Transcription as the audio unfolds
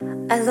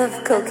I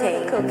love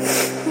cocaine. I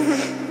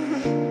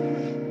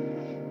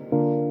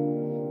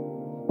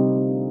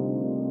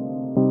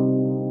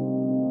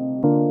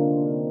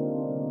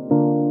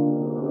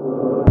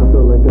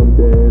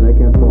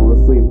can't fall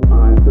asleep.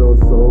 I feel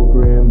so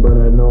grim, but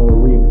I know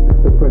reap.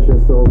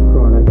 Depression so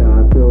chronic,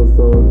 I feel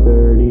so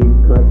dirty.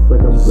 Cuts like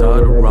a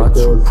blade, I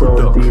can feel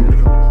so deep.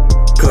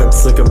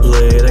 Cuts like a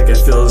blade, I can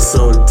feel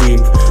so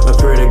deep. I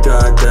pray to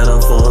God that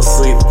I'll fall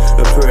asleep.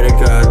 I pray to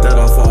God that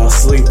I'll fall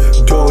asleep.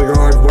 Going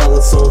hard while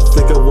it's so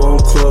thick it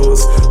won't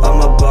close. I'm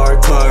a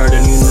Bartard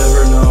and you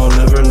never know.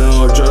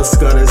 Just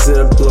got a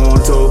zip blown,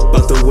 dope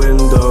out the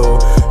window.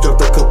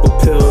 Dropped a couple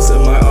pills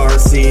in my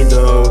RC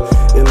though.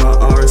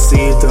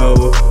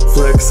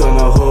 Flex on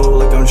the hoe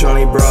like I'm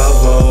Johnny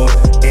Bravo.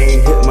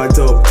 Ain't hit my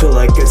dope till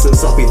I get some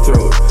sloppy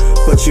throat.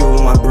 Put you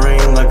in my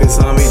brain like a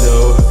zombie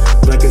though.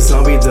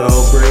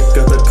 Break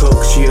out the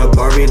coke, she a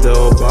Barbie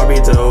though.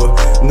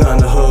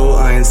 Nothing to hoe,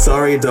 I ain't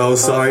sorry though.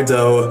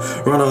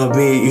 Run off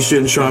me, you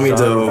shouldn't try me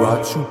though.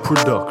 Xateratsu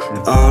production.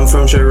 I'm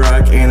from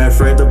Chirac, ain't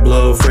afraid to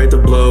blow.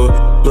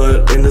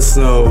 Blood in the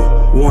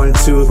snow. 1,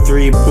 2,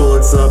 3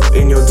 bullets up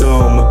in your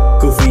dome.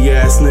 Goofy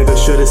ass nigga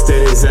should've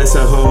stayed his ass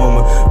at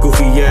home.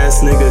 Goofy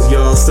ass niggas,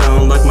 y'all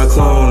sound like my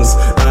clones.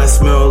 I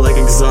smell like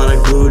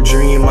exotic blue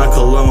dream, my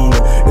cologne.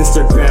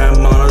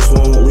 Instagram models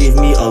won't leave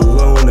me